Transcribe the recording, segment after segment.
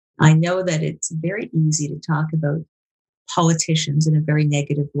I know that it's very easy to talk about politicians in a very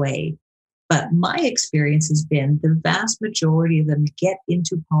negative way. But my experience has been the vast majority of them get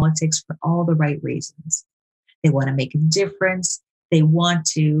into politics for all the right reasons. They want to make a difference. They want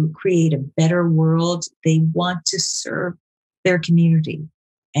to create a better world. They want to serve their community.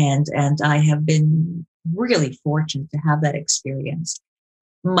 And I have been really fortunate to have that experience.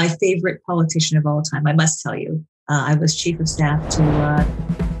 My favorite politician of all time, I must tell you, I was chief of staff to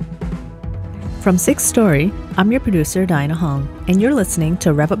From Sixth Story, I'm your producer, Dinah Hong, and you're listening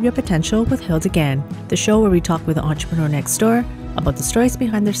to Rev Up Your Potential with Hilda Gann, the show where we talk with the entrepreneur next door about the stories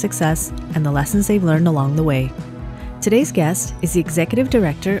behind their success and the lessons they've learned along the way. Today's guest is the Executive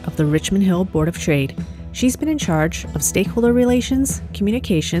Director of the Richmond Hill Board of Trade. She's been in charge of stakeholder relations,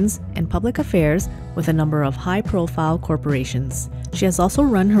 communications, and public affairs with a number of high-profile corporations. She has also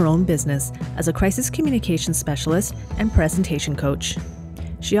run her own business as a crisis communications specialist and presentation coach.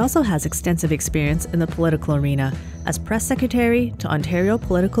 She also has extensive experience in the political arena as press secretary to Ontario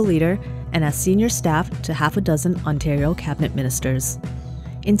political leader and as senior staff to half a dozen Ontario cabinet ministers.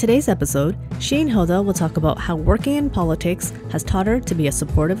 In today's episode, she and Hilda will talk about how working in politics has taught her to be a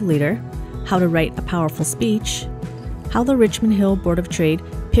supportive leader, how to write a powerful speech, how the Richmond Hill Board of Trade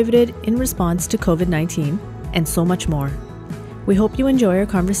pivoted in response to COVID-19, and so much more. We hope you enjoy our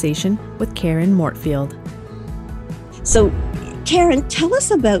conversation with Karen Mortfield. So, Karen, tell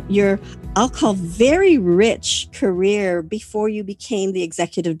us about your, I'll call, very rich career before you became the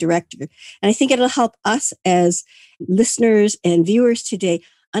executive director. And I think it'll help us as listeners and viewers today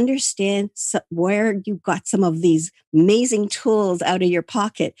understand where you got some of these amazing tools out of your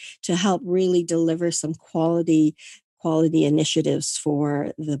pocket to help really deliver some quality initiatives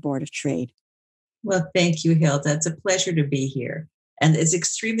for the Board of Trade. Well, thank you, Hilda. It's a pleasure to be here. And it's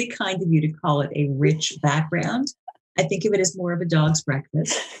extremely kind of you to call it a rich background. I think of it as more of a dog's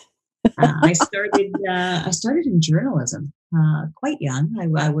breakfast. I started in journalism quite young.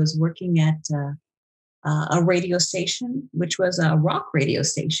 I was working at a radio station, which was a rock radio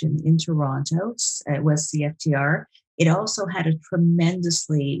station in Toronto. It was CFTR. It also had a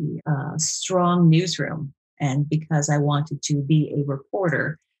tremendously strong newsroom. And because I wanted to be a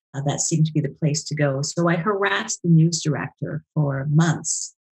reporter, that seemed to be the place to go. So I harassed the news director for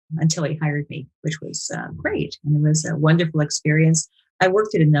months until he hired me, which was great. And it was a wonderful experience. I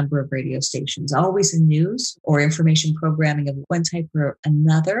worked at a number of radio stations, always in news or information programming of one type or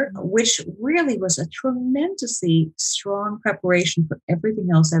another, which really was a tremendously strong preparation for everything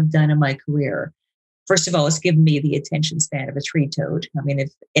else I've done in my career. First of all, it's given me the attention span of a tree toad. I mean,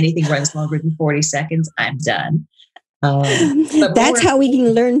 if anything runs longer than 40 seconds, I'm done. That's how we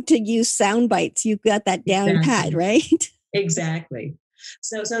can learn to use sound bites. You've got that down pat, right? Exactly.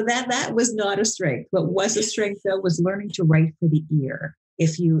 So that was not a strength. What was a strength, though, was learning to write for the ear.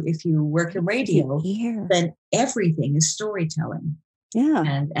 If you work in radio, then everything is storytelling.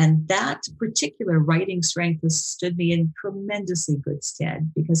 Yeah. And that particular writing strength has stood me in tremendously good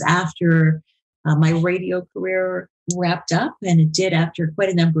stead, because after my radio career wrapped up, and it did after quite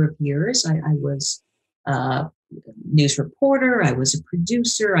a number of years, I was a news reporter, I was a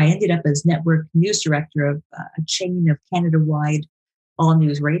producer, I ended up as network news director of a chain of Canada-wide all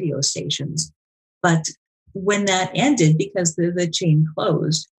news radio stations. But when that ended, because the chain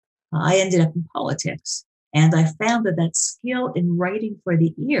closed, I ended up in politics. And I found that skill in writing for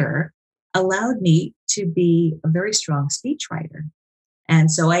the ear allowed me to be a very strong speechwriter. And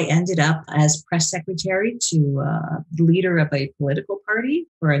so I ended up as press secretary to the leader of a political party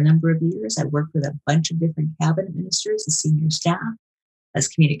for a number of years. I worked with a bunch of different cabinet ministers, as senior staff, as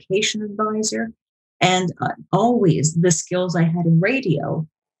communication advisor. And always the skills I had in radio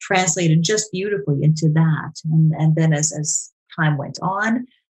translated just beautifully into that. And then as time went on,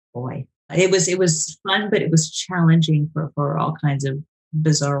 boy, it was fun, but it was challenging for all kinds of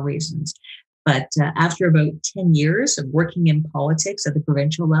bizarre reasons. But after about 10 years of working in politics at the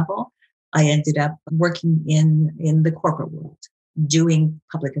provincial level, I ended up working in the corporate world, doing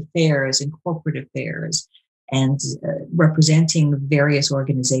public affairs and corporate affairs, and representing various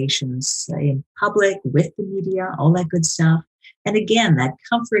organizations in public, with the media, all that good stuff. And again, that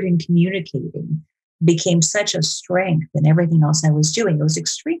comfort in communicating became such a strength in everything else I was doing. It was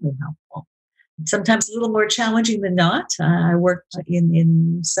extremely helpful. Sometimes a little more challenging than not. I worked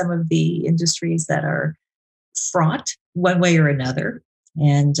in some of the industries that are fraught one way or another,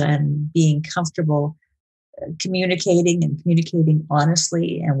 and being comfortable communicating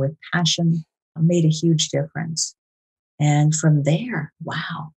honestly and with passion made a huge difference. And from there,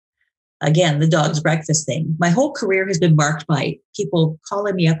 wow. Again, the dog's breakfast thing. My whole career has been marked by people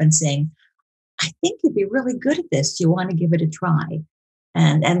calling me up and saying, I think you'd be really good at this. Do you want to give it a try?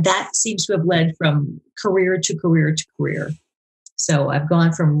 And that seems to have led from career to career to career. So I've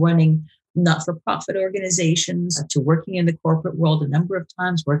gone from running not-for-profit organizations to working in the corporate world a number of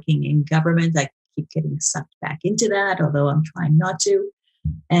times, working in government. I keep getting sucked back into that, although I'm trying not to,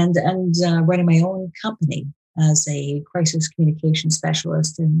 and running my own company as a crisis communication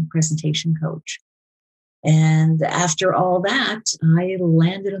specialist and presentation coach. And after all that, I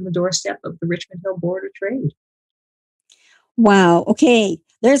landed on the doorstep of the Richmond Hill Board of Trade. Wow. Okay.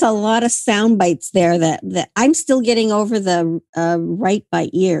 There's a lot of sound bites there that I'm still getting over the right by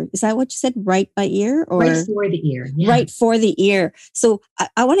ear. Is that what you said? Right by ear? Or right for the ear. Yeah. Right for the ear. So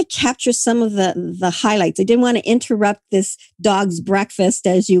I want to capture some of the highlights. I didn't want to interrupt this dog's breakfast,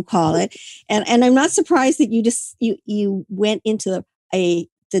 as you call it. And I'm not surprised that you went into the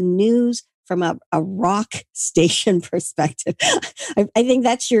news from a rock station perspective. I think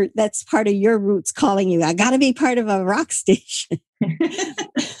that's part of your roots calling you. I got to be part of a rock station.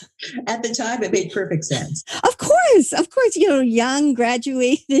 At the time, it made perfect sense. Of course, young,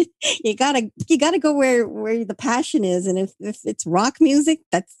 graduated. You gotta go where the passion is, and if it's rock music,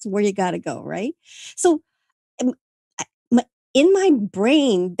 that's where you gotta go, right? So, in my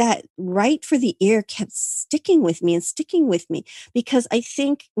brain, that right for the ear kept sticking with me because I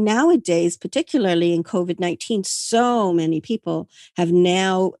think nowadays, particularly in COVID-19, so many people have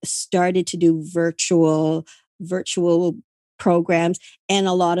now started to do virtual programs. And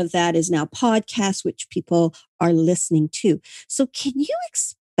a lot of that is now podcasts, which people are listening to. So can you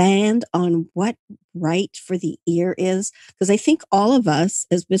expand on what right for the ear is? Because I think all of us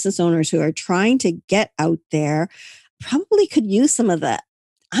as business owners who are trying to get out there probably could use some of the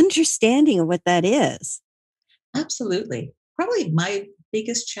understanding of what that is. Absolutely. Probably my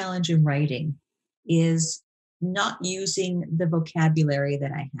biggest challenge in writing is not using the vocabulary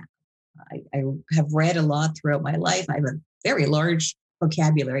that I have. I have read a lot throughout my life. I have a very large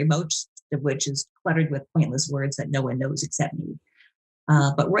vocabulary, most of which is cluttered with pointless words that no one knows except me.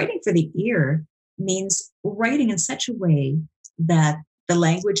 But writing for the ear means writing in such a way that the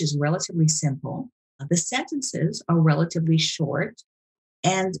language is relatively simple, the sentences are relatively short,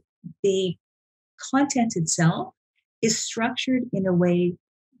 and the content itself is structured in a way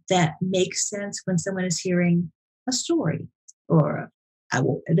that makes sense when someone is hearing a story, or I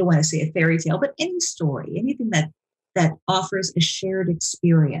don't want to say a fairy tale, but any story, anything that offers a shared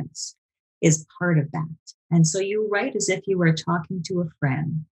experience is part of that. And so you write as if you were talking to a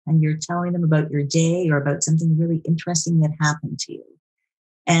friend and you're telling them about your day or about something really interesting that happened to you.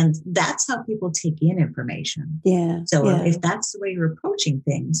 And that's how people take in information. Yeah. So if that's the way you're approaching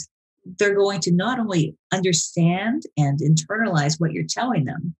things, they're going to not only understand and internalize what you're telling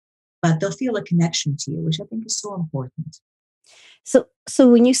them, but they'll feel a connection to you, which I think is so important. So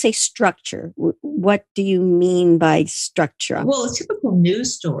when you say structure, what do you mean by structure? Well, a typical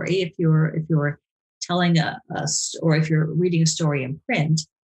news story, if you're telling or if you're reading a story in print,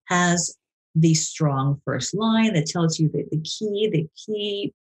 has the strong first line that tells you the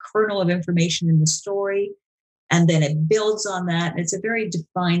key kernel of information in the story, and then it builds on that. And it's a very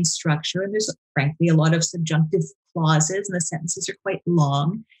defined structure, and there's frankly a lot of subjunctive clauses, and the sentences are quite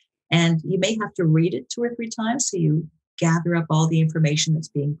long, and you may have to read it 2 or 3 times so you gather up all the information that's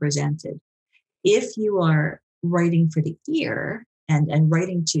being presented. If you are writing for the ear and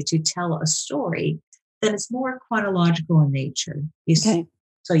writing to tell a story, then it's more chronological in nature. Okay.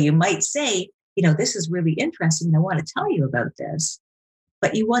 So you might say, this is really interesting and I want to tell you about this,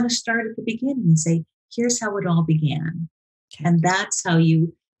 but you want to start at the beginning and say, here's how it all began. Okay. And that's how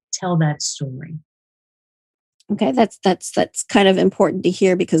you tell that story. Okay, that's kind of important to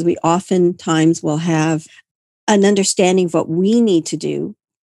hear, because we oftentimes will have an understanding of what we need to do,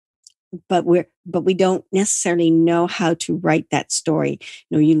 but we don't necessarily know how to write that story.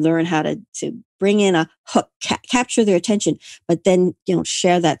 You learn how to bring in a hook, capture their attention, but then,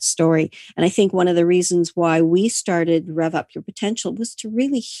 share that story. And I think one of the reasons why we started Rev Up Your Potential was to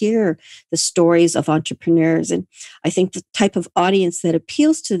really hear the stories of entrepreneurs. And I think the type of audience that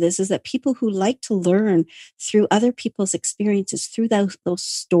appeals to this is that people who like to learn through other people's experiences, through those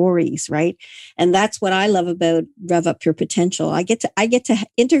stories, right? And that's what I love about Rev Up Your Potential. I get to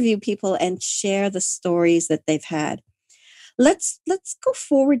interview people and share the stories that they've had. Let's go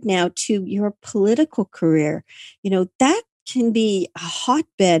forward now to your political career. That can be a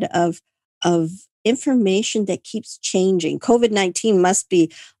hotbed of information that keeps changing. COVID-19 must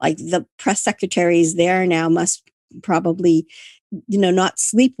be like the press secretaries there now must probably, not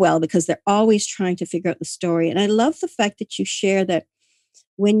sleep well, because they're always trying to figure out the story. And I love the fact that you share that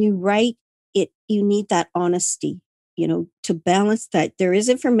when you write it, you need that honesty, to balance that. There is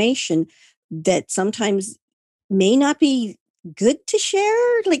information that sometimes may not be good to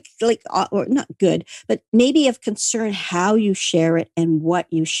share? Or not good, but maybe of concern how you share it and what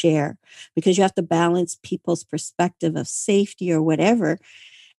you share, because you have to balance people's perspective of safety or whatever.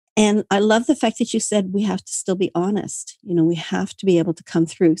 And I love the fact that you said we have to still be honest. We have to be able to come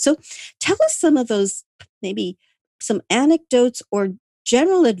through. So tell us some of those, maybe some anecdotes or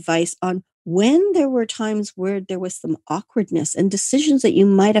general advice on when there were times where there was some awkwardness and decisions that you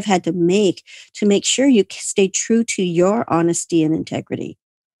might have had to make sure you stay true to your honesty and integrity.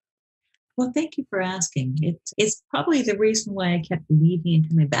 Well, thank you for asking. It's probably the reason why I kept leaving and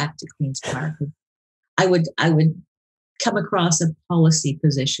coming back to Queen's Park. I would come across a policy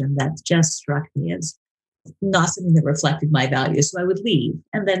position that just struck me as not something that reflected my values. So I would leave,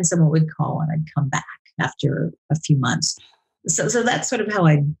 and then someone would call and I'd come back after a few months. So that's sort of how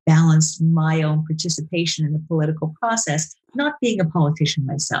I balanced my own participation in the political process, not being a politician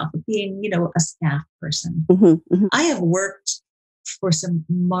myself, but being, a staff person. Mm-hmm, mm-hmm. I have worked for some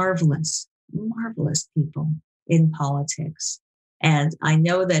marvelous, marvelous people in politics. And I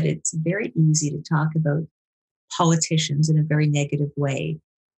know that it's very easy to talk about politicians in a very negative way.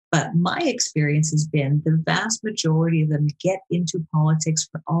 But my experience has been the vast majority of them get into politics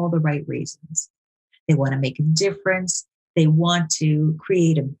for all the right reasons. They want to make a difference. They want to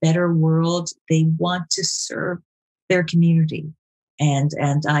create a better world. They want to serve their community. And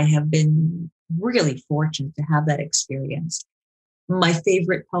I have been really fortunate to have that experience. My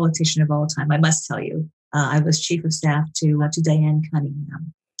favorite politician of all time, I must tell you, I was chief of staff to Diane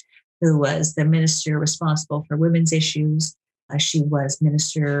Cunningham, who was the minister responsible for women's issues. She was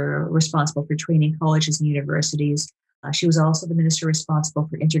minister responsible for training colleges and universities. She was also the minister responsible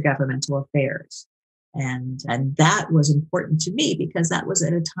for intergovernmental affairs. And that was important to me because that was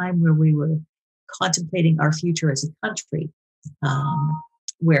at a time where we were contemplating our future as a country,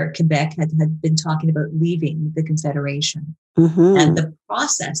 where Quebec had been talking about leaving the Confederation. Mm-hmm. And the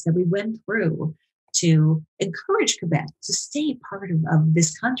process that we went through to encourage Quebec to stay part of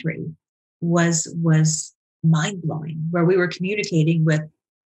this country was mind-blowing, where we were communicating with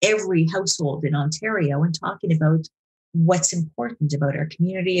every household in Ontario and talking about what's important about our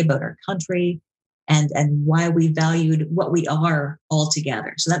community, about our country, and why we valued what we are all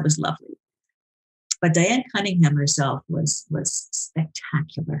together. So that was lovely. But Diane Cunningham herself was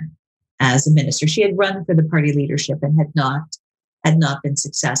spectacular as a minister. She had run for the party leadership and had not been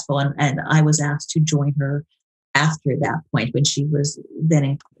successful. And I was asked to join her after that point when she was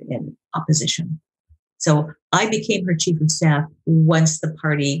then in opposition. So I became her chief of staff once the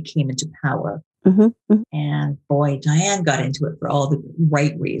party came into power. Mm-hmm, mm-hmm. And boy, Diane got into it for all the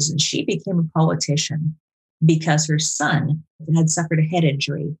right reasons. She became a politician because her son had suffered a head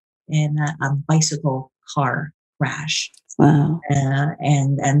injury in a bicycle car crash. Wow.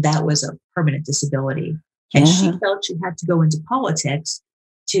 And that was a permanent disability. And she felt she had to go into politics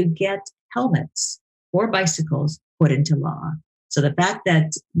to get helmets for bicycles put into law. So the fact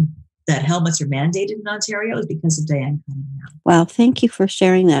that helmets are mandated in Ontario is because of Diane Cunningham. Wow. Thank you for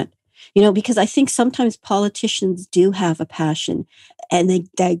sharing that. Because I think sometimes politicians do have a passion and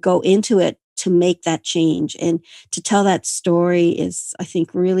they go into it to make that change. And to tell that story is, I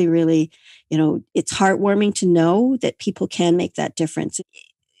think, really, really, it's heartwarming to know that people can make that difference.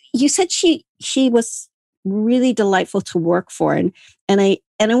 You said she was really delightful to work for. And I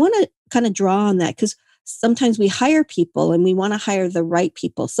want to kind of draw on that because sometimes we hire people and we want to hire the right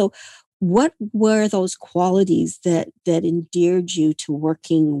people. So what were those qualities that endeared you to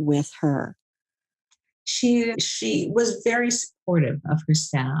working with her? She was very supportive of her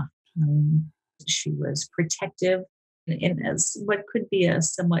staff. She was protective in what could be a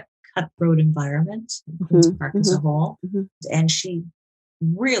somewhat cutthroat environment in Queen's Park as a whole. Mm-hmm. And she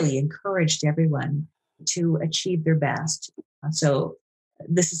really encouraged everyone to achieve their best. So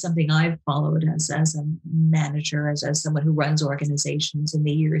this is something I've followed as a manager, as someone who runs organizations in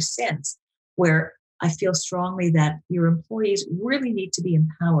the years since, where I feel strongly that your employees really need to be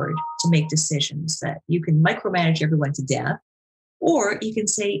empowered to make decisions, that you can micromanage everyone to death, or you can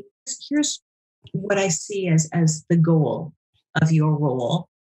say, here's what I see as the goal of your role.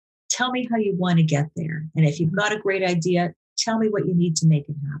 Tell me how you want to get there. And if you've got a great idea, tell me what you need to make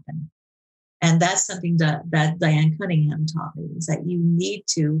it happen. And that's something that Diane Cunningham taught me, is that you need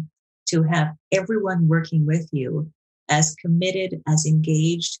to have everyone working with you as committed, as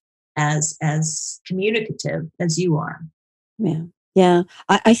engaged, as communicative as you are. Yeah.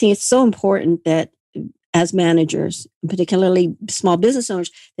 I think it's so important that as managers, particularly small business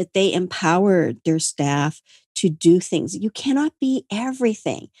owners, that they empower their staff to do things. You cannot be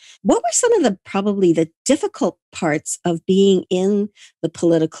everything. What were some of probably the difficult parts of being in the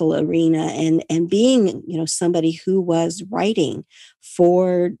political arena and being, somebody who was writing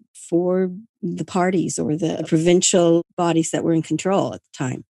for the parties or the provincial bodies that were in control at the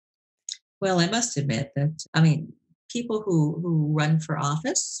time? Well, I must admit that, people who run for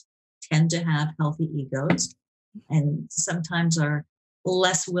office tend to have healthy egos and sometimes are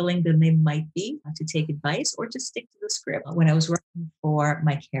less willing than they might be to take advice or to stick to the script. When I was working for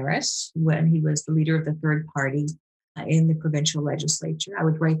Mike Harris, when he was the leader of the third party in the provincial legislature, I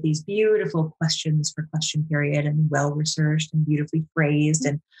would write these beautiful questions for question period and well-researched and beautifully phrased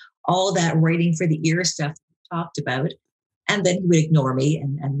and all that writing for the ear stuff we talked about. And then he would ignore me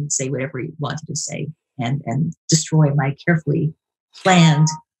and say whatever he wanted to say and destroy my carefully planned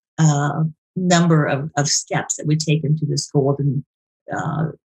number of steps that would take him to this golden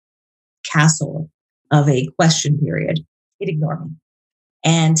castle of a question period. He'd ignore me.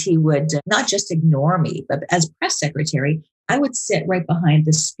 And he would not just ignore me, but as press secretary, I would sit right behind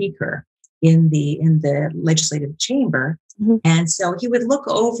the speaker in the legislative chamber. Mm-hmm. And so he would look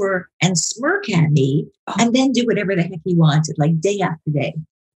over and smirk at me and then do whatever the heck he wanted, like day after day.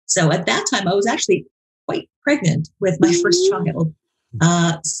 So at that time, I was actually quite pregnant with my first child.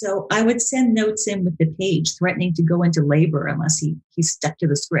 So I would send notes in with the page threatening to go into labor unless he stuck to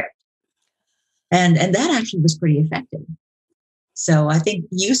the script. And that actually was pretty effective. So I think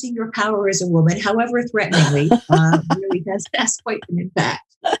using your power as a woman, however threateningly, really has quite an impact.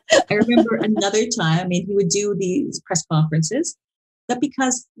 I remember another time, he would do these press conferences, but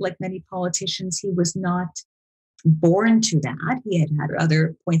because, like many politicians, he was not born to that. He had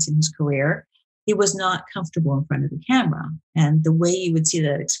other points in his career. He was not comfortable in front of the camera. And the way you would see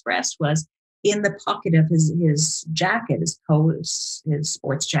that expressed was in the pocket of his jacket, his coat, his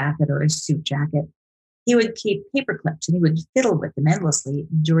sports jacket or his suit jacket. He would keep paper clips and he would fiddle with them endlessly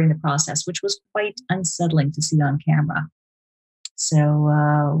during the process, which was quite unsettling to see on camera. So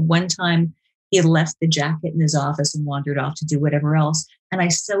one time he had left the jacket in his office and wandered off to do whatever else. And I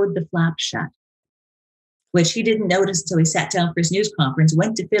sewed the flap shut, which he didn't notice until he sat down for his news conference,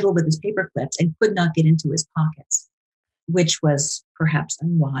 went to fiddle with his paper clips and could not get into his pockets, which was perhaps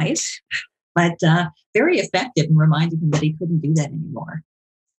unwise, but very effective in reminding him that he couldn't do that anymore.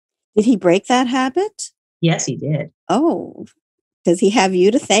 Did he break that habit? Yes, he did. Oh, does he have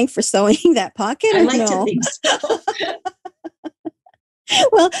you to thank for sewing that pocket? I like to think so.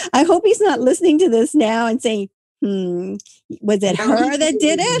 Well, I hope he's not listening to this now and saying, was it her that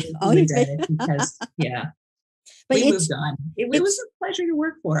did it? He did it because, yeah. But we moved on. It was a pleasure to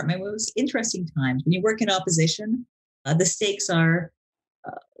work for him. It was interesting times. When you work in opposition, the stakes are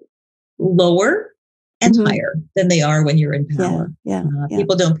lower and higher than they are when you're in power. Yeah.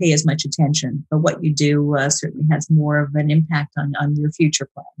 People don't pay as much attention, but what you do certainly has more of an impact on your future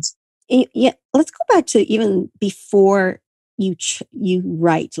plans. Yeah, let's go back to even before you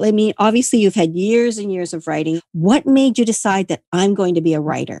write. Obviously you've had years and years of writing. What made you decide that I'm going to be a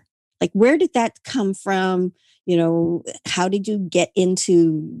writer? Like, where did that come from? How did you get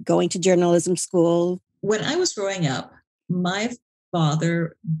into going to journalism school? When I was growing up, my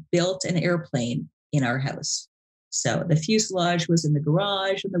father built an airplane in our house. So the fuselage was in the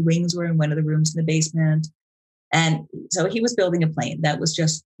garage and the wings were in one of the rooms in the basement. And so he was building a plane. That was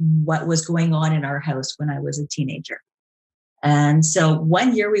just what was going on in our house when I was a teenager. And so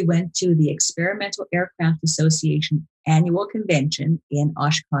one year we went to the Experimental Aircraft Association annual convention in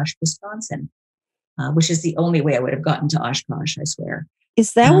Oshkosh, Wisconsin, which is the only way I would have gotten to Oshkosh, I swear.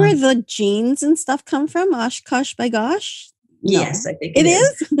 Is that where the jeans and stuff come from? Oshkosh by gosh? No. Yes, I think it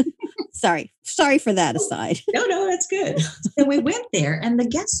is. Sorry for that aside. No, that's good. So we went there and the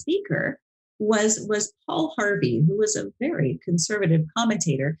guest speaker was Paul Harvey, who was a very conservative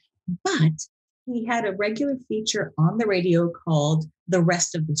commentator, but he had a regular feature on the radio called The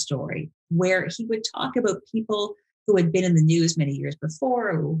Rest of the Story, where he would talk about people who had been in the news many years before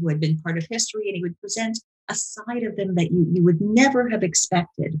or who had been part of history, and he would present a side of them that you would never have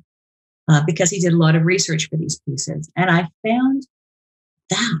expected because he did a lot of research for these pieces. And I found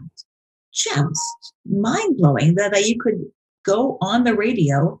that just mind-blowing that you could go on the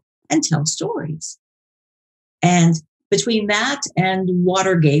radio and tell stories. And between that and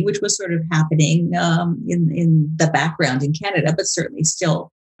Watergate, which was sort of happening in the background in Canada, but certainly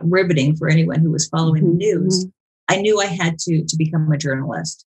still riveting for anyone who was following the news, I knew I had to become a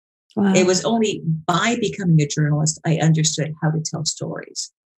journalist. Wow. It was only by becoming a journalist I understood how to tell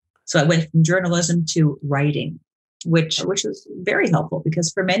stories. So I went from journalism to writing. which was very helpful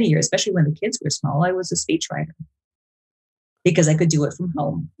because for many years, especially when the kids were small, I was a speechwriter because I could do it from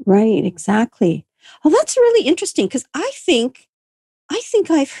home. Right, exactly. Well, that's really interesting because I think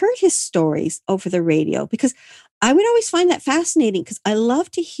I've heard his stories over the radio because I would always find that fascinating because I love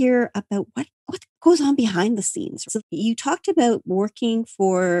to hear about what goes on behind the scenes. So you talked about working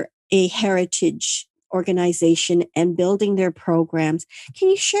for a heritage organization and building their programs. Can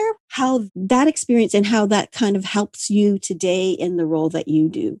you share how that experience and how that kind of helps you today in the role that you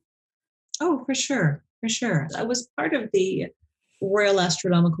do? Oh, for sure. For sure. I was part of the Royal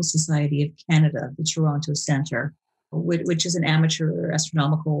Astronomical Society of Canada, the Toronto Centre, which is an amateur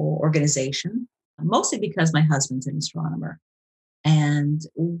astronomical organization, mostly because my husband's an astronomer. And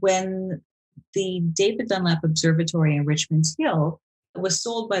when the David Dunlap Observatory in Richmond Hill was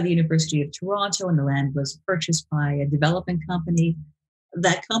sold by the University of Toronto and the land was purchased by a development company,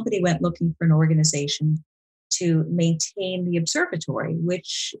 that company went looking for an organization to maintain the observatory,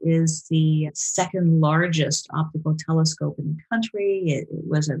 which is the second largest optical telescope in the country. It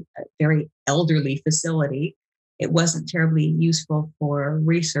was a very elderly facility. It wasn't terribly useful for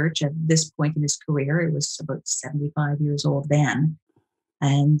research at this point in his career. It was about 75 years old then.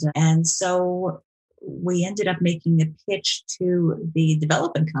 And so we ended up making a pitch to the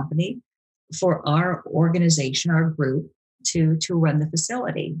development company for our organization, our group, to run the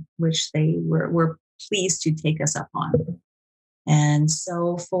facility, which they were pleased to take us up on. And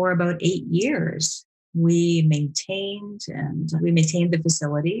so for about 8 years, we maintained the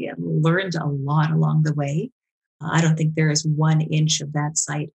facility and learned a lot along the way. I don't think there is 1 inch of that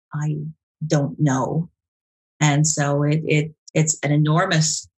site I don't know. And so it's an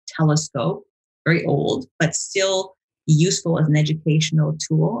enormous telescope, very old, but still useful as an educational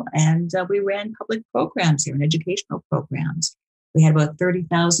tool. And we ran public programs here and educational programs. We had about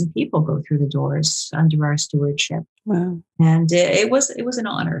 30,000 people go through the doors under our stewardship. Wow. And it was an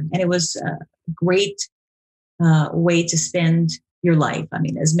honor, and it was a great way to spend your life. I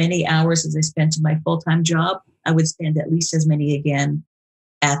mean, as many hours as I spent in my full-time job, I would spend at least as many again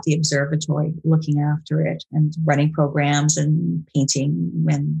at the observatory, looking after it and running programs and painting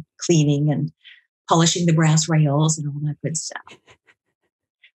and cleaning and polishing the brass rails and all that good stuff.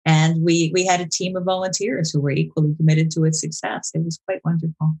 And we had a team of volunteers who were equally committed to its success. It was quite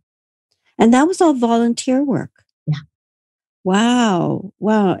wonderful. And that was all volunteer work. Yeah. Wow.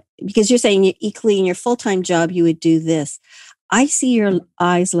 Wow. Because you're saying equally in your full-time job, you would do this. I see your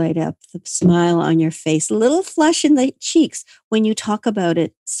eyes light up, the smile on your face, a little flush in the cheeks when you talk about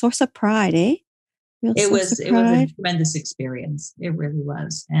it. Source of pride, eh? Real It source was of it was a pride. tremendous experience. It really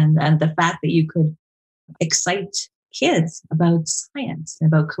was. And the fact that you could excite kids about science,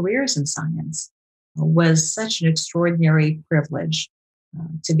 about careers in science, was such an extraordinary privilege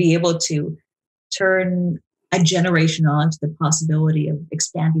to be able to turn a generation on to the possibility of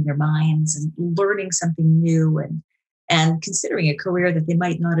expanding their minds and learning something new and considering a career that they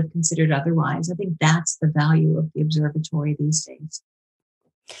might not have considered otherwise. I think that's the value of the observatory these days.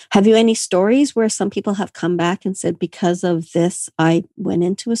 Have you any stories where some people have come back and said, because of this, I went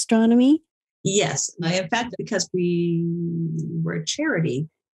into astronomy? Yes. In fact, because we were a charity,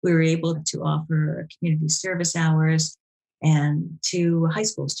 we were able to offer community service hours and to high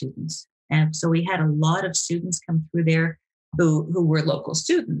school students. And so we had a lot of students come through there who were local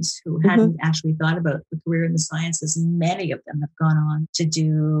students who hadn't actually thought about the career in the sciences. Many of them have gone on to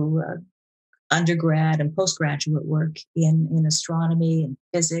do undergrad and postgraduate work in astronomy and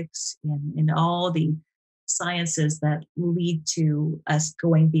physics, in all the sciences that lead to us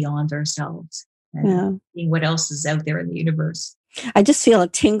going beyond ourselves and seeing what else is out there in the universe. I just feel a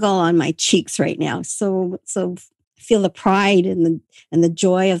tingle on my cheeks right now. So feel the pride and the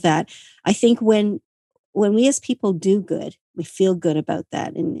joy of that. I think when we as people do good, we feel good about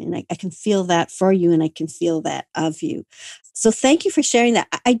that. And I can feel that for you, and I can feel that of you. So thank you for sharing that.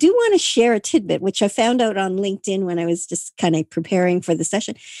 I do want to share a tidbit, which I found out on LinkedIn when I was just kind of preparing for the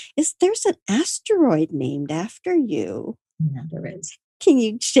session, is there's an asteroid named after you. Yeah, there is. Can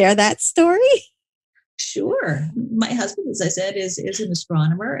you share that story? Sure. My husband, as I said, is an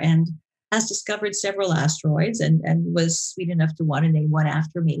astronomer and has discovered several asteroids and was sweet enough to want to name one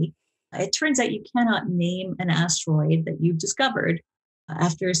after me. It turns out you cannot name an asteroid that you've discovered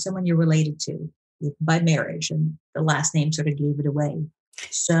after someone you're related to by marriage, and the last name sort of gave it away.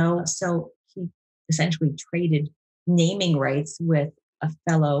 So he essentially traded naming rights with a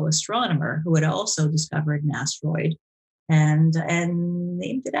fellow astronomer who had also discovered an asteroid and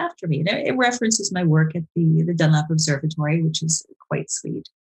named it after me. And it references my work at the Dunlap Observatory, which is quite sweet.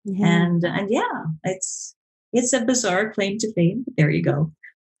 Yeah. And yeah, it's a bizarre claim to fame, but there you go.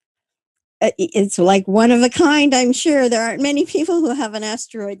 It's like one of a kind, I'm sure. There aren't many people who have an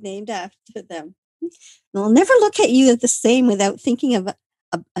asteroid named after them. They'll never look at you the same without thinking of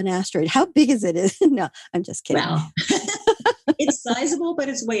an asteroid. How big is it? No, I'm just kidding. Well, it's sizable, but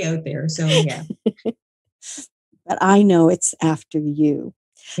it's way out there. So, yeah. But I know it's after you.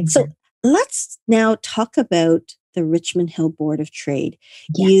 Exactly. So let's now talk about the Richmond Hill Board of Trade.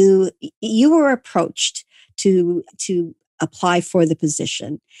 Yes. You were approached to apply for the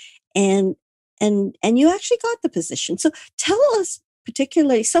position, and you actually got the position. So tell us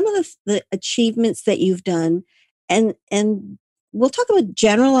particularly some of the achievements that you've done, and we'll talk about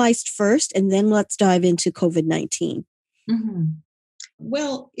generalized first, and then let's dive into COVID-19. Mm-hmm.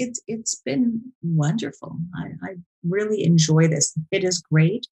 Well, it's been wonderful. I really enjoy this. It is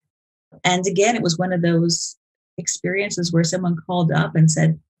great. And again, it was one of those experiences where someone called up and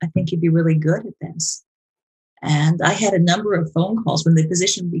said, I think you'd be really good at this. And I had a number of phone calls when the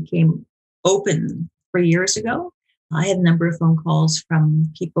position became open 3 years ago. I had a number of phone calls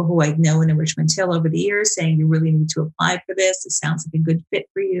from people who I'd known in Richmond Hill over the years saying, you really need to apply for this. It sounds like a good fit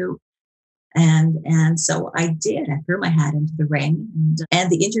for you. And so I did. I threw my hat into the ring, and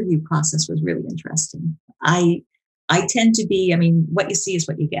the interview process was really interesting. I tend to be, what you see is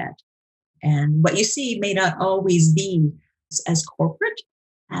what you get. And what you see may not always be as corporate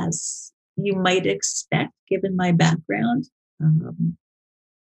as you might expect, given my background.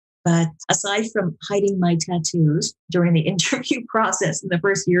 But aside from hiding my tattoos during the interview process in the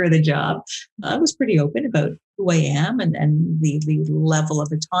first year of the job, I was pretty open about who I am and the level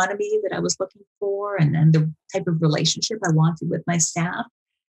of autonomy that I was looking for and the type of relationship I wanted with my staff.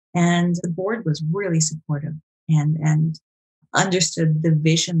 And the board was really supportive and understood the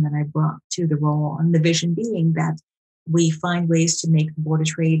vision that I brought to the role. And the vision being that we find ways to make the Board of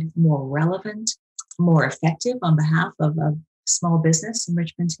Trade more relevant, more effective on behalf of small business in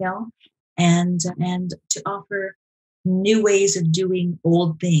Richmond Hill, and to offer new ways of doing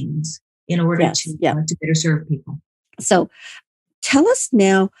old things in order to better serve people. So tell us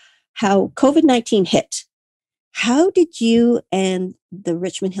now how COVID-19 hit. How did you and the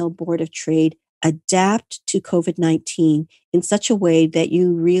Richmond Hill Board of Trade adapt to COVID-19 in such a way that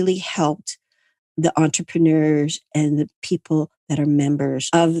you really helped the entrepreneurs and the people that are members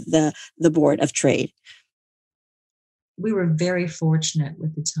of the Board of Trade? We were very fortunate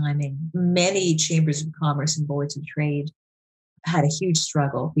with the timing. Many chambers of commerce and boards of trade had a huge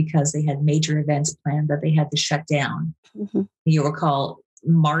struggle because they had major events planned that they had to shut down. Mm-hmm. You recall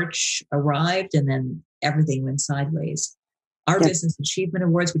March arrived and then everything went sideways. Our Business Achievement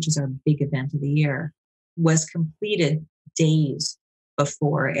Awards, which is our big event of the year, was completed days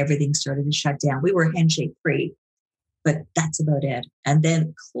before everything started to shut down. We were handshake free, but that's about it. And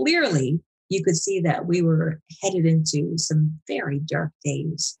then clearly you could see that we were headed into some very dark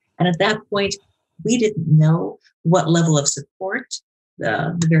days. And at that point, we didn't know what level of support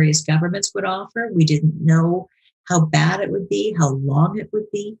the various governments would offer. We didn't know how bad it would be, how long it would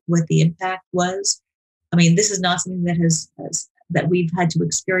be, what the impact was. This is not something that we've had to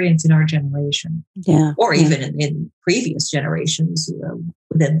experience in our generation, even in previous generations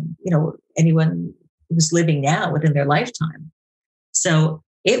within anyone who's living now within their lifetime. So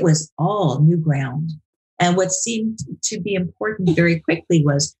it was all new ground. And what seemed to be important very quickly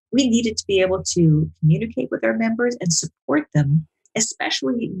was we needed to be able to communicate with our members and support them,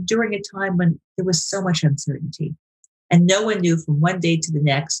 especially during a time when there was so much uncertainty. And no one knew from one day to the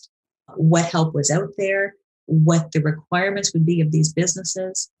next what help was out there, what the requirements would be of these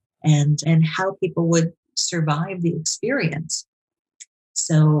businesses, and how people would survive the experience.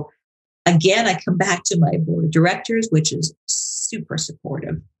 So again, I come back to my board of directors, which is super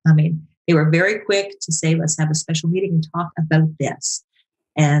supportive. They were very quick to say, let's have a special meeting and talk about this.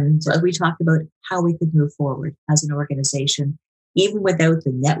 And we talked about how we could move forward as an organization, even without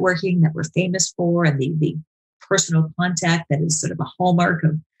the networking that we're famous for and the personal contact that is sort of a hallmark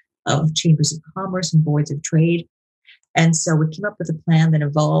of chambers of commerce and boards of trade. And so we came up with a plan that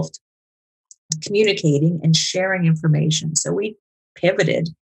involved communicating and sharing information. So we pivoted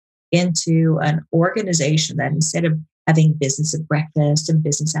into an organization that instead of having business at breakfast and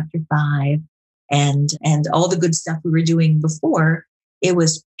business after 5 and all the good stuff we were doing before, it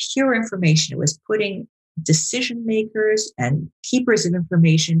was pure information. It was putting decision makers and keepers of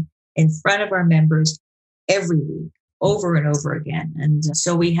information in front of our members every week, over and over again. And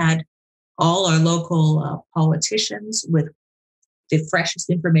so we had all our local politicians with the freshest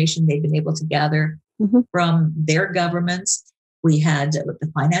information they've been able to gather from their governments. We had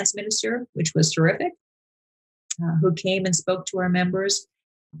the finance minister, which was terrific, who came and spoke to our members.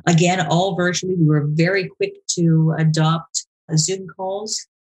 Again, all virtually. We were very quick to adopt Zoom calls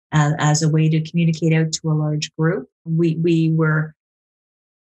as a way to communicate out to a large group. We were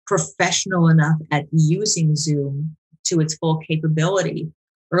professional enough at using Zoom to its full capability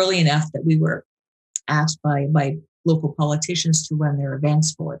early enough that we were asked by local politicians to run their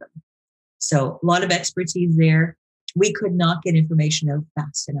events for them. So a lot of expertise there. We could not get information out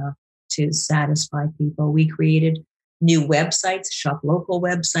fast enough to satisfy people. We created new websites, Shop Local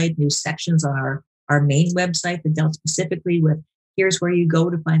website, new sections on our main website that dealt specifically with here's where you go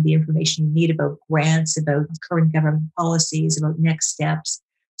to find the information you need about grants, about current government policies, about next steps.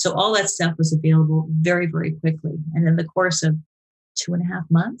 So all that stuff was available very, very quickly. And in the course of 2.5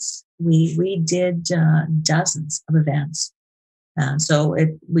 months, we did dozens of events.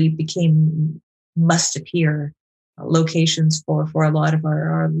 We became must-appear locations for a lot of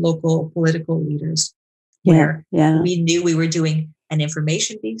our local political leaders, where we knew we were doing an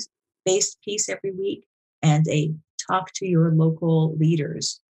information-based piece every week and a talk to your local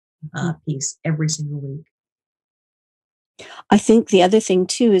leaders piece every single week. I think the other thing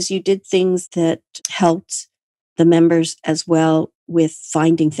too is you did things that helped the members as well with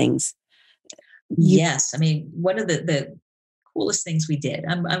finding things. Yes. I mean, one of the coolest things we did,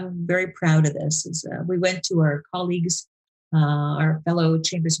 I'm very proud of this, is we went to our colleagues, our fellow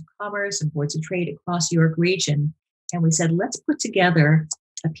chambers of commerce and boards of trade across the York region, and we said, let's put together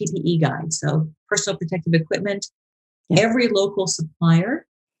a PPE guide. So personal protective equipment, every local supplier,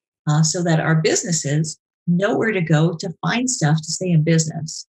 so that our businesses know where to go to find stuff to stay in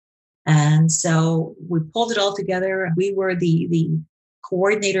business. And so we pulled it all together. We were the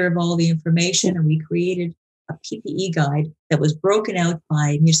coordinator of all the information, and we created a PPE guide that was broken out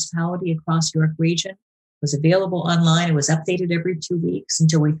by municipality across York region. It was available online. It was updated every 2 weeks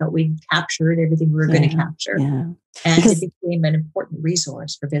until we felt we'd captured everything we were going to capture. And because it became an important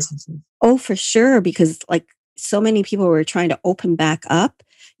resource for businesses. Oh, for sure. Because like so many people were trying to open back up,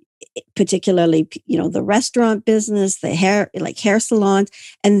 particularly, the restaurant business, the hair salons,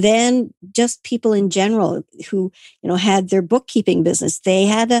 and then just people in general who, had their bookkeeping business. They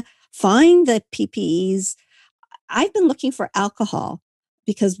had to find the PPEs. I've been looking for alcohol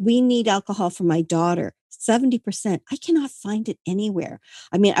because we need alcohol for my daughter. 70%. I cannot find it anywhere.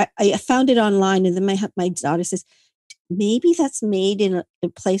 I mean, I found it online, and then my daughter says, maybe that's made in a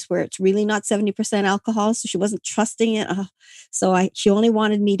place where it's really not 70% alcohol. So she wasn't trusting it. She only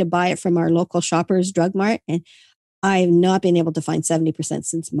wanted me to buy it from our local Shoppers Drug Mart. And I have not been able to find 70%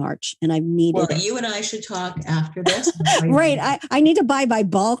 since March. And I've needed it. You and I should talk after this. Right. I need to buy by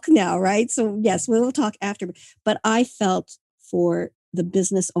bulk now, right? So yes, we will talk after. But I felt for the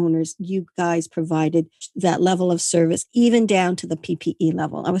business owners, you guys provided that level of service, even down to the PPE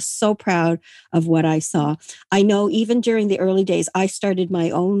level. I was so proud of what I saw. I know even during the early days, I started my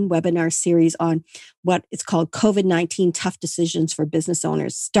own webinar series on what it's called COVID-19 Tough Decisions for Business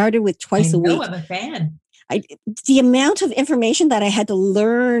Owners. Started with twice a week. I'm a fan. The amount of information that I had to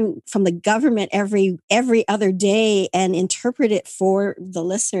learn from the government every other day and interpret it for the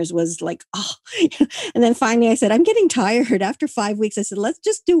listeners was like, And then finally I said, I'm getting tired. After 5 weeks, I said, let's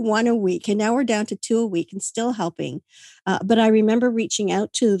just do one a week. And now we're down to 2 a week and still helping. But I remember reaching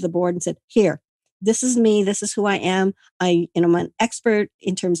out to the board and said, here, this is me. This is who I am. I'm an expert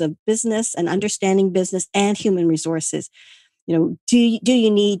in terms of business and understanding business and human resources. Do you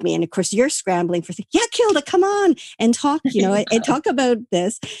need me? And of course, you're scrambling for things. Yeah, Kilda, come on and talk, and talk about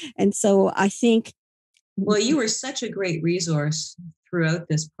this. And so I think. Well, you were such a great resource throughout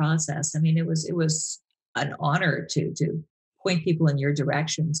this process. I mean, it was an honor to point people in your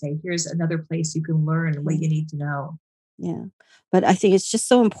direction and say, here's another place you can learn what you need to know. Yeah. But I think it's just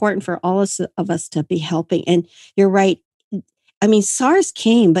so important for all of us to be helping. And you're right. I mean, SARS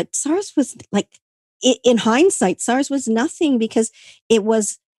came, but SARS was like, in hindsight, SARS was nothing because it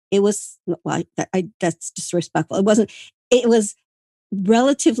was that's disrespectful. It was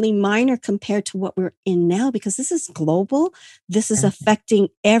relatively minor compared to what we're in now, because this is global. This is affecting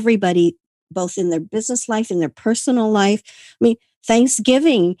everybody, both in their business life, in their personal life. I mean,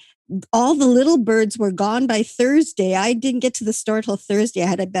 Thanksgiving, all the little birds were gone by Thursday. I didn't get to the store till Thursday. I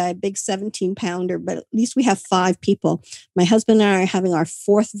had a big 17-pounder, but at least we have 5 people. My husband and I are having our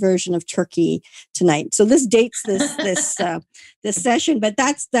 4th version of turkey tonight. So this dates this session, but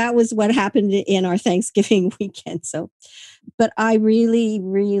that was what happened in our Thanksgiving weekend. So, but I really,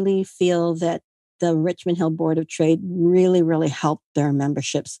 really feel that the Richmond Hill Board of Trade really, really helped their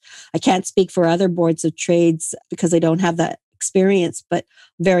memberships. I can't speak for other boards of trades because I don't have that experience, but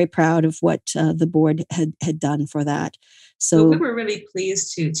very proud of what the board had done for that. So we were really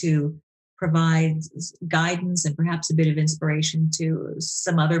pleased to provide guidance and perhaps a bit of inspiration to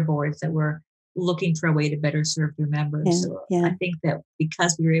some other boards that were looking for a way to better serve their members. Yeah, So yeah. I think that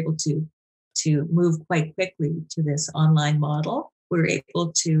because we were able to move quite quickly to this online model, we were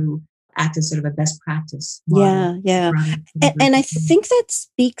able to act as sort of a best practice model. Yeah, yeah. For And I think that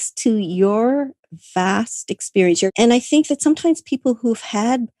speaks to your vast experience. And I think that sometimes people who've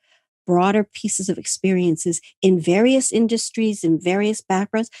had broader pieces of experiences in various industries, in various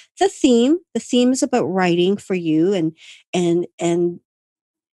backgrounds, the theme is about writing for you, and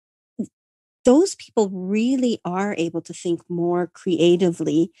those people really are able to think more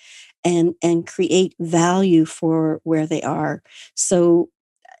creatively and create value for where they are. So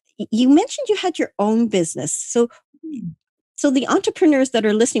you mentioned you had your own business. So the entrepreneurs that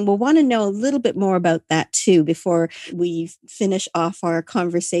are listening will want to know a little bit more about that too before we finish off our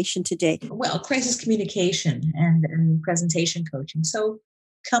conversation today. well, crisis communication and presentation coaching. So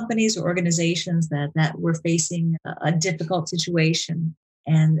companies or organizations that were facing a difficult situation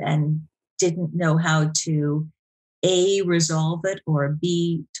and didn't know how to A, resolve it, or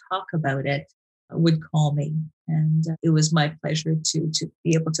B, talk about it, would call me. And it was my pleasure to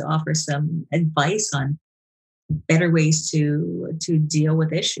be able to offer some advice on better ways to deal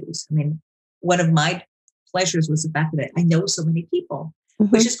with issues. I mean, one of my pleasures was the fact that I know so many people,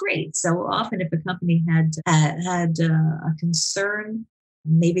 which Mhm. is great. So often, if a company had a concern,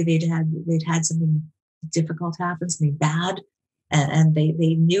 maybe they'd had something difficult happen, something bad, and they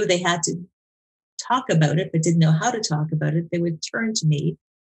knew they had to talk about it, but didn't know how to talk about it, they would turn to me,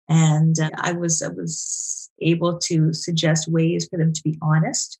 and I was able to suggest ways for them to be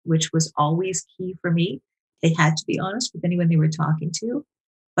honest, which was always key for me. They had to be honest with anyone they were talking to,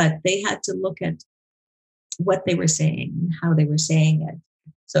 but they had to look at what they were saying and how they were saying it.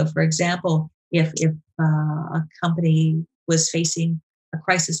 So, for example, if a company was facing a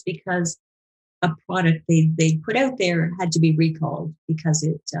crisis because a product they put out there had to be recalled because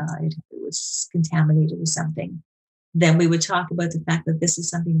it was contaminated with something, then we would talk about the fact that this is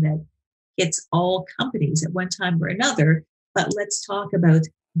something that hits all companies at one time or another. But let's talk about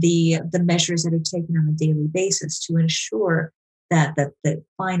the measures that are taken on a daily basis to ensure that the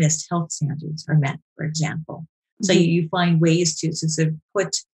finest health standards are met, for example. So Mhm. you find ways to sort of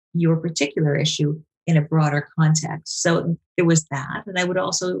put your particular issue in a broader context. So there was that. And I would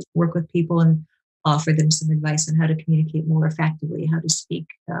also work with people and offer them some advice on how to communicate more effectively, how to speak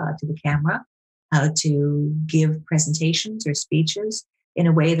to the camera, how to give presentations or speeches in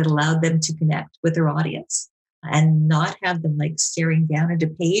a way that allowed them to connect with their audience and not have them like staring down at a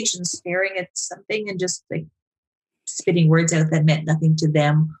page and staring at something and just like spitting words out that meant nothing to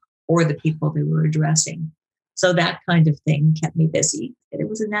them or the people they were addressing. So that kind of thing kept me busy. And it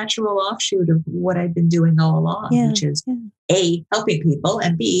was a natural offshoot of what I'd been doing all along, Yeah, which is yeah. A, helping people,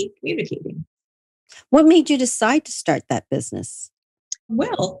 and B, communicating. What made you decide to start that business?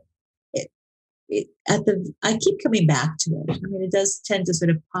 Well, it, I keep coming back to it. I mean, it does tend to sort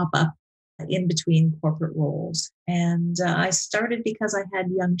of pop up in between corporate roles. And I started because I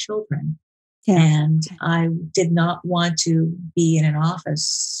had young children. Yeah. And Okay. I did not want to be in an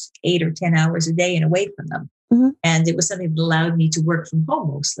office 8 or 10 hours a day and away from them. Mhm. And it was something that allowed me to work from home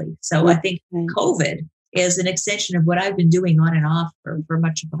mostly. So I Right, think right. COVID is an extension of what I've been doing on and off for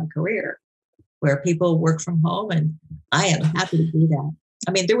much of my career, where people work from home, and I am happy to do that.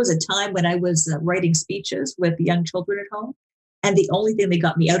 I mean, there was a time when I was writing speeches with young children at home, and the only thing that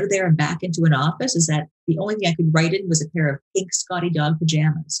got me out of there and back into an office is that the only thing I could write in was a pair of pink Scotty dog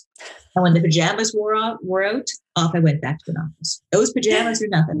pajamas. And when the pajamas wore out, off I went back to an office. Those pajamas are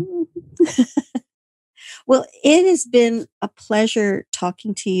nothing. Well, it has been a pleasure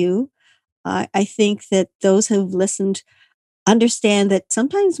talking to you. I think that those who've listened understand that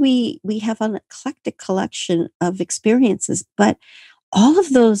sometimes we have an eclectic collection of experiences, but all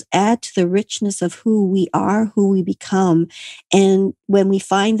of those add to the richness of who we are, who we become. And when we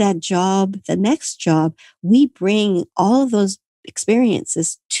find that job, the next job, we bring all of those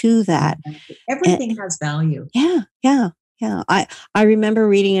experiences to that. And Everything has value. yeah, yeah, yeah. I remember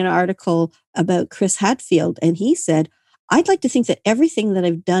reading an article about Chris Hadfield, and he said, I'd like to think that everything that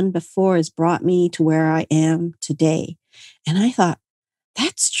I've done before has brought me to where I am today. And I thought,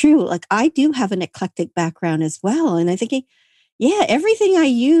 that's true. Like I do have an eclectic background as well. And I'm thinking, yeah, everything I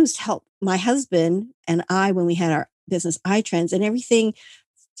used helped my husband and I when we had our business iTrends, and everything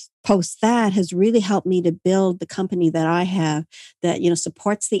post that has really helped me to build the company that I have that,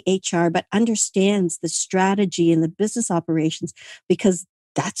 supports the HR, but understands the strategy and the business operations, because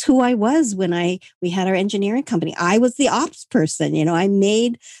that's who I was when we had our engineering company. I was the ops person. I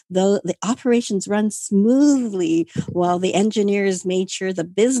made the operations run smoothly while the engineers made sure the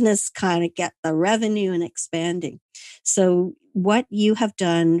business kind of get the revenue and expanding. So what you have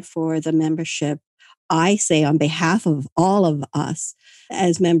done for the membership, I say on behalf of all of us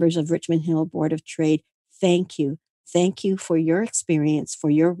as members of Richmond Hill Board of Trade, thank you. Thank you for your experience, for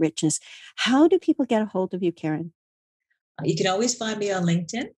your richness. How do people get a hold of you, Karen? You can always find me on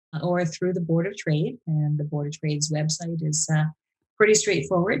LinkedIn or through the Board of Trade. And the Board of Trade's website is pretty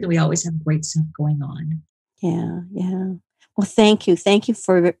straightforward. We always have great stuff going on. Yeah, yeah. Well, thank you. Thank you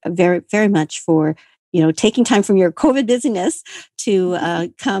for very, very much for, taking time from your COVID busyness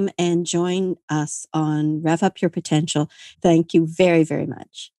to come and join us on Rev Up Your Potential. Thank you very, very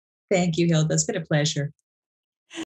much. Thank you, Hilda. It's been a pleasure.